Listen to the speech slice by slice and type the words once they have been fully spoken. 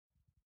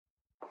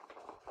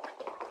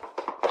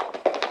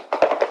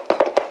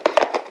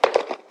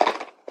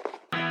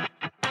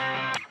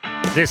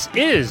This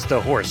is the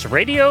Horse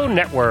Radio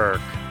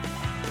Network.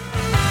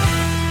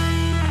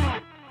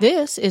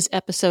 This is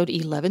episode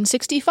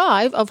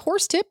 1165 of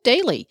Horse Tip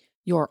Daily,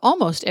 your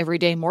almost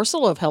everyday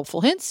morsel of helpful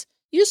hints,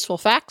 useful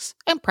facts,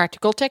 and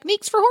practical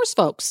techniques for horse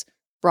folks.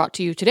 Brought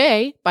to you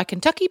today by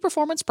Kentucky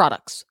Performance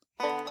Products.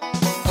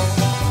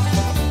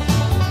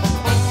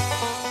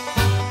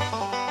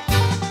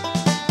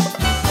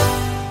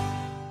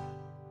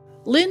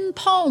 Lynn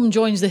Palm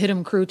joins the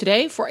Hit'em crew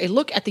today for a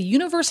look at the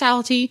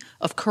universality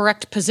of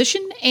correct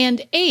position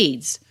and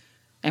aids.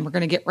 And we're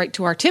going to get right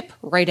to our tip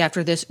right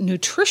after this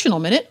nutritional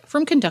minute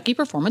from Kentucky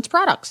Performance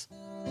Products.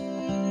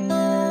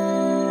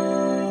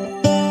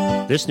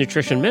 This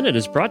Nutrition Minute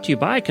is brought to you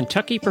by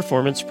Kentucky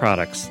Performance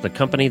Products, the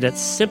company that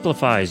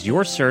simplifies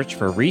your search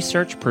for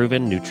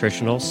research-proven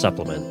nutritional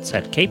supplements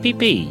at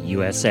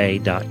kppusa.com.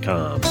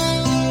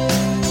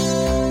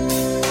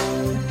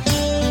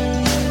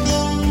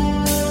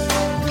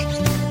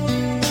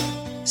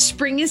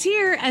 Spring is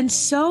here, and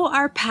so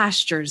are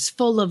pastures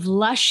full of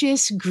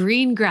luscious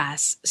green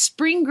grass.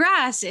 Spring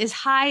grass is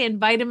high in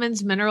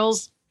vitamins,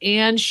 minerals,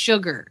 and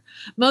sugar.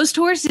 Most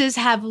horses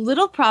have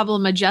little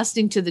problem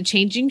adjusting to the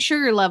changing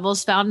sugar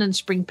levels found in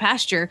spring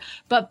pasture,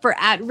 but for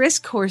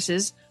at-risk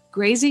horses,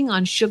 grazing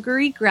on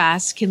sugary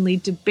grass can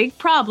lead to big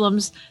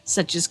problems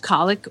such as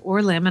colic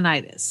or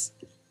laminitis.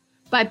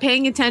 By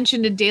paying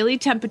attention to daily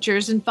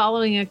temperatures and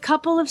following a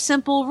couple of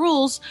simple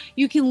rules,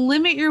 you can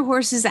limit your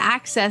horse's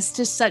access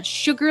to such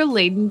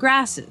sugar-laden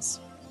grasses.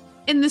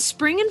 In the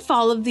spring and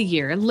fall of the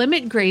year,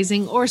 limit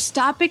grazing or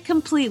stop it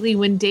completely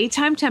when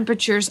daytime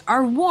temperatures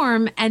are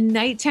warm and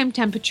nighttime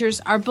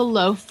temperatures are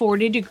below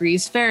 40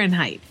 degrees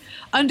Fahrenheit.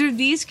 Under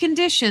these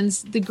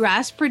conditions, the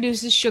grass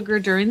produces sugar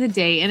during the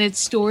day and it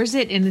stores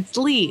it in its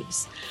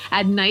leaves.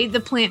 At night, the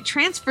plant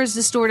transfers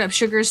the stored up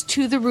sugars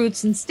to the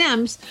roots and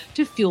stems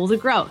to fuel the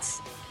growth.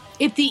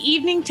 If the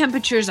evening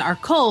temperatures are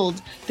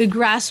cold, the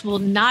grass will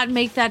not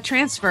make that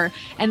transfer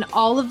and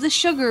all of the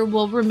sugar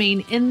will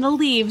remain in the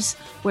leaves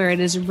where it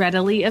is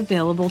readily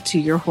available to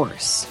your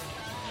horse.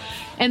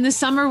 In the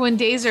summer, when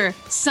days are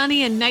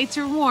sunny and nights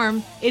are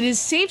warm, it is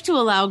safe to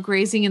allow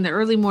grazing in the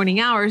early morning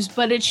hours,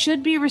 but it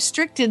should be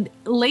restricted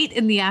late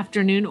in the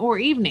afternoon or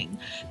evening.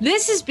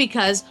 This is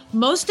because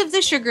most of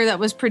the sugar that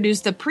was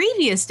produced the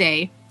previous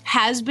day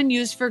has been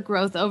used for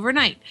growth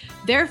overnight.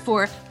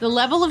 Therefore, the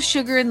level of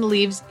sugar in the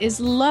leaves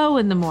is low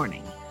in the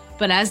morning.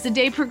 But as the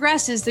day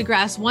progresses, the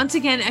grass once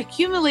again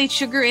accumulates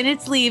sugar in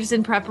its leaves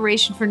in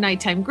preparation for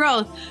nighttime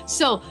growth.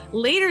 So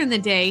later in the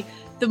day,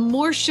 the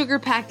more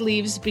sugar-packed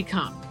leaves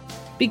become.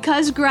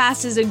 Because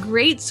grass is a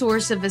great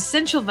source of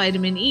essential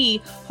vitamin E,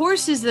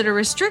 horses that are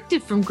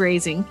restricted from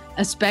grazing,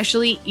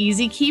 especially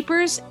easy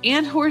keepers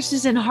and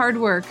horses in hard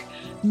work,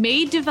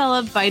 may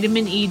develop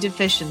vitamin E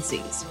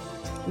deficiencies.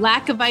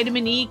 Lack of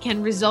vitamin E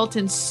can result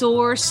in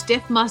sore,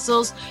 stiff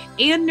muscles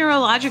and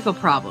neurological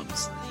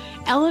problems.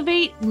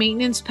 Elevate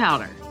Maintenance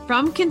Powder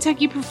from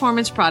Kentucky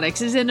Performance Products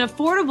is an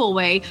affordable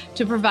way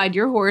to provide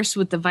your horse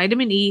with the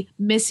vitamin E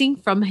missing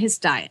from his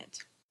diet.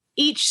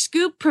 Each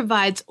scoop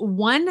provides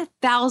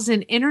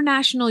 1,000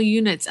 international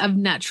units of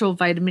natural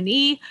vitamin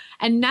E,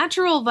 and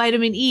natural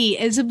vitamin E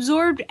is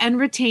absorbed and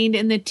retained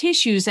in the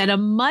tissues at a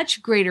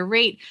much greater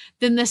rate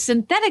than the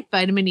synthetic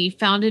vitamin E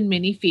found in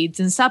many feeds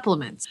and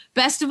supplements.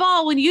 Best of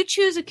all, when you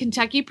choose a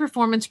Kentucky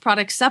Performance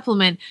Product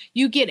supplement,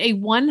 you get a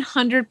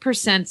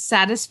 100%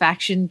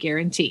 satisfaction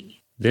guarantee.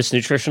 This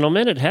Nutritional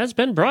Minute has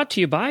been brought to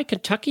you by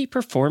Kentucky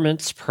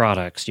Performance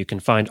Products. You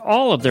can find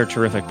all of their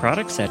terrific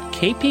products at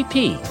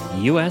kppusa.com.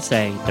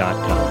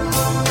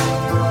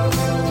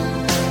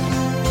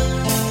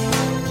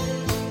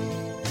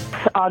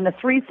 On the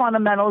three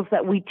fundamentals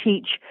that we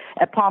teach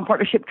at Palm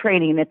Partnership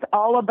Training, it's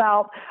all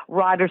about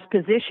rider's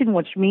position,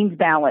 which means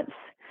balance.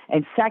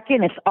 And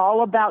second, it's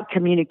all about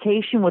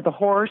communication with the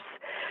horse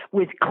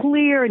with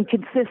clear and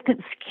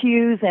consistent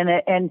cues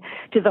and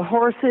to the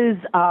horse's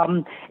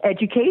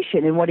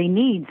education and what he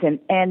needs. And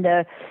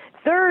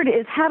third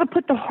is how to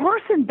put the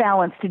horse in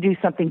balance to do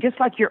something, just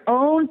like your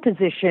own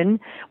position,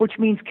 which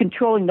means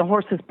controlling the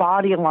horse's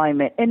body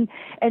alignment. And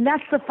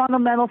that's the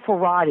fundamental for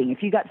riding.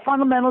 If you got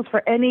fundamentals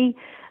for any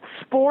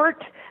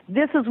sport,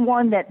 this is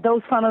one that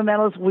those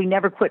fundamentals we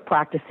never quit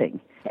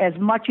practicing. As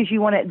much as you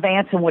want to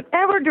advance in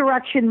whatever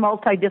direction,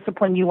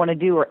 multidiscipline you want to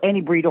do, or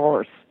any breed of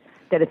horse,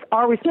 that it's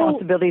our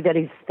responsibility that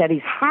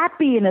he's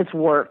happy in his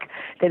work,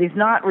 that he's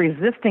not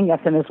resisting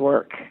us in his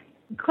work.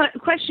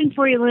 Question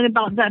for you, Lynn,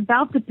 about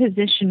the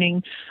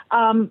positioning.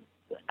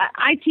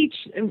 I teach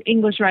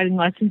English riding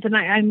lessons, and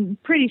I'm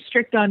pretty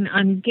strict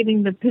on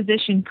getting the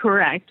position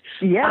correct.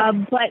 Yeah,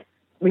 but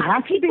we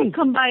have to be.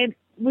 Come by.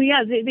 Well,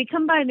 yeah, they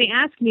come by and they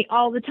ask me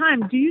all the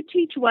time, do you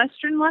teach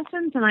Western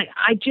lessons? And I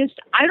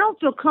don't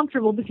feel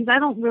comfortable because I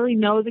don't really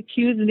know the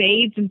cues and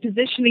aids and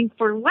positioning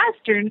for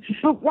Western.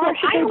 But why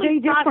should they be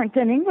different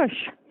than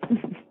English?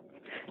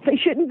 They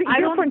shouldn't be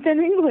different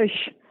than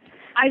English.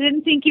 I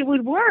didn't think it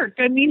would work.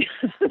 I mean,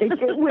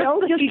 it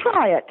will. Just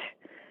try it.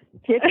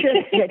 Get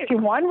you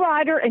one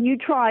rider and you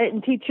try it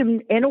and teach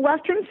him in a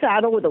Western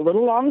saddle with a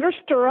little longer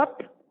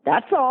stirrup.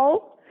 That's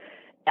all.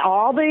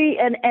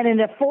 and in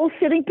a full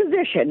sitting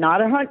position,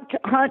 not a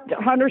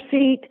hunter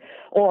seat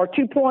or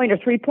 2-point or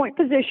 3-point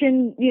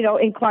position,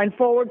 incline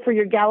forward for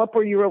your gallop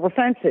or your over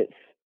fences.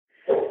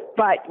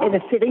 But in a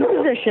sitting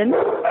position,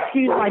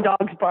 excuse my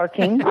dog's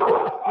barking.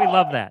 We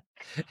love that.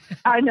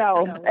 I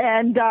know.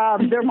 And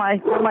they're my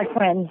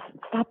friends.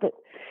 Stop it.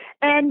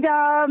 And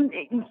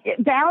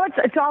balance,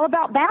 it's all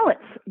about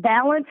balance.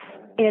 Balance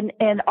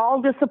in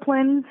all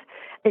disciplines.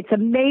 It's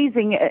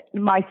amazing.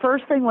 My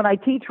first thing when I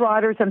teach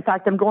riders, in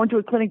fact, I'm going to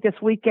a clinic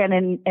this weekend,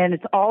 and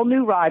it's all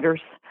new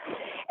riders.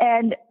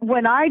 And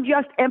when I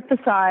just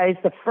emphasize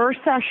the first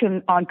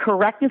session on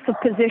correctness of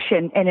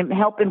position and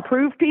help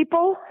improve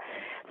people,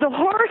 the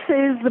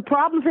horses, the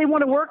problems they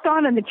want to work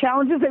on and the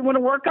challenges they want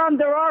to work on,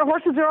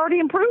 horses are already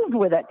improved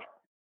with it.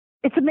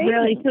 It's amazing.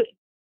 Really? So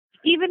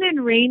even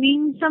in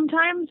reining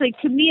sometimes, like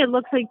to me, it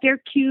looks like their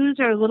cues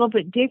are a little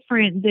bit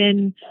different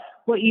than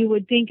what you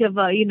would think of,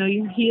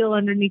 your heel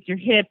underneath your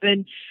hip.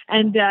 And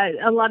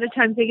a lot of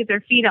times they get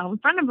their feet out in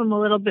front of them a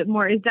little bit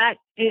more.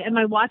 Am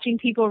I watching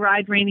people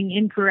ride reining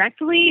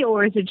incorrectly,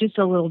 or is it just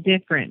a little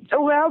different?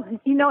 Well,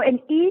 in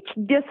each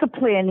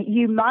discipline,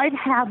 you might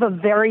have a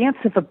variance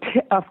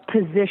of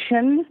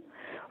position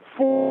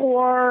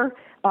for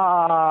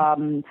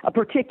a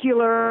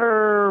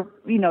particular,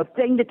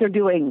 thing that they're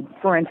doing,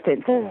 for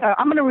instance.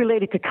 I'm going to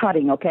relate it to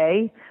cutting,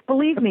 okay?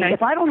 Believe me,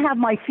 if I don't have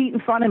my feet in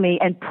front of me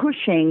and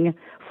pushing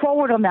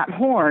forward on that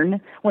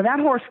horn, when that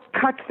horse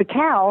cuts the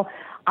cow,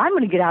 I'm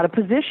going to get out of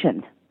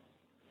position.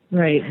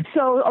 Right.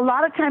 So a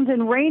lot of times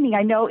in reining,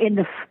 I know in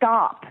the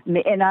stop,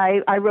 and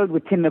I rode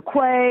with Tim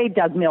McQuay,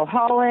 Doug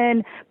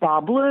Milholland,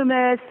 Bob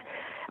Loomis,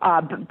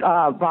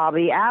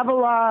 Bobby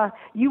Avila.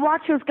 You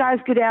watch those guys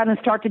go down and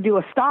start to do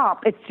a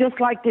stop. It's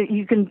just like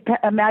you can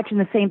imagine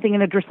the same thing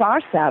in a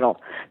dressage saddle.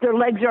 Their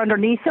legs are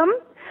underneath them,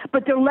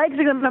 but their legs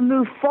are going to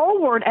move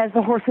forward as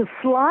the horse is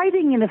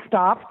sliding in a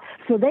stop,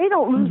 so they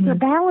don't lose their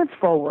balance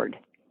forward.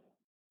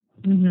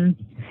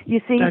 Mm-hmm. You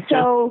see, gotcha.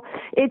 So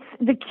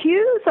the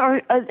cues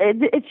are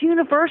it's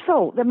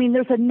universal. I mean,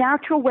 there's a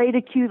natural way to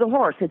cue the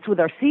horse. It's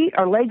with our seat,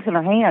 our legs, and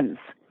our hands.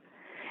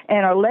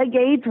 And our leg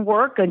aids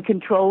work on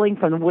controlling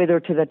from the wither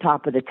to the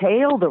top of the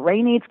tail. The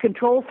rein aids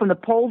control from the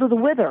pole to the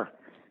wither.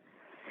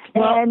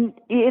 Well, and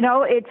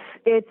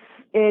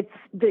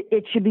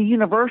it should be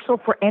universal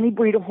for any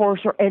breed of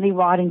horse or any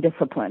riding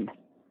discipline.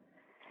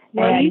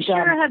 Well, you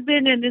sure have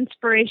been an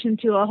inspiration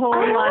to a whole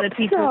lot of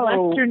people.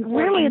 So. Western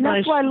really, and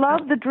that's why I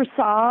love the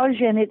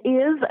dressage. And it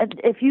is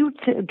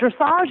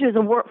dressage is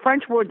a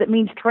French word that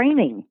means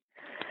training.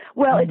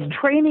 Well, it's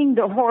training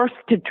the horse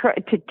to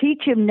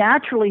teach him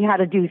naturally how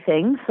to do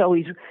things, so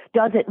he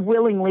does it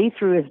willingly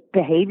through his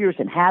behaviors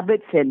and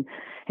habits and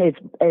his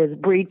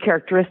breed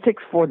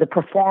characteristics for the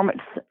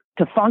performance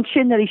to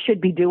function that he should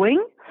be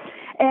doing.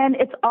 And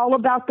it's all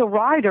about the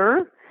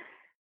rider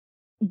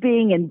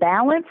being in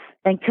balance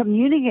and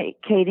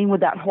communicating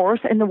with that horse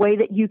in the way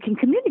that you can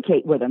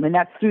communicate with him, and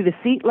that's through the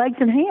seat, legs,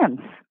 and hands.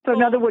 So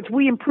in other words,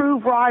 we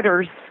improve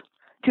riders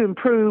to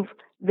improve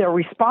their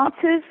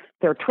responses,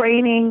 their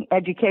training,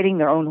 educating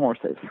their own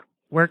horses.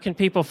 Where can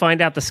people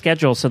find out the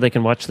schedule so they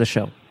can watch the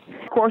show?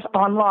 Of course,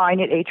 online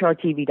at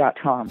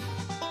hrtv.com.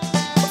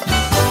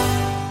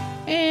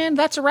 And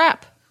that's a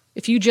wrap.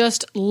 If you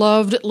just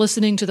loved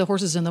listening to the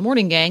Horses in the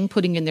Morning Gang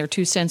putting in their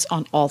 2 cents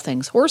on all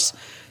things horse,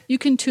 you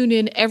can tune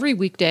in every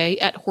weekday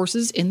at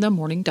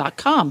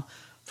horsesinthemorning.com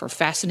for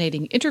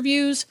fascinating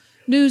interviews,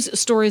 news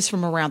stories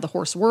from around the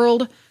horse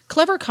world,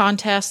 clever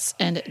contests,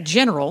 and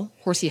general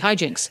horsey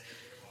hijinks.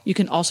 You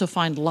can also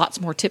find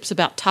lots more tips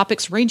about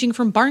topics ranging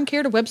from barn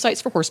care to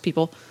websites for horse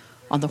people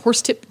on the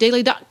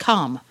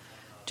horsetipdaily.com.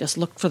 Just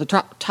look for the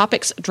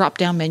topics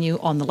drop-down menu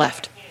on the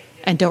left.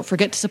 And don't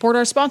forget to support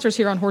our sponsors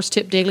here on Horse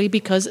Tip Daily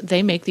because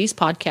they make these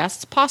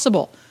podcasts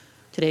possible.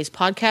 Today's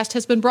podcast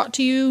has been brought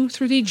to you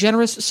through the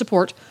generous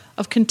support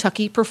of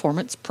Kentucky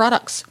Performance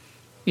Products.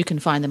 You can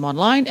find them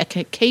online at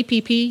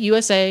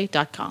kppusa.com.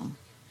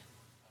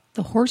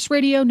 The Horse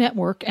Radio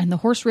Network and the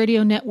Horse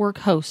Radio Network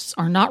hosts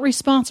are not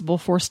responsible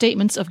for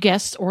statements of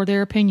guests or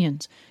their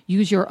opinions.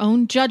 Use your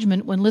own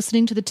judgment when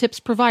listening to the tips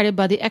provided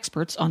by the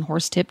experts on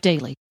Horse Tip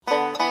Daily.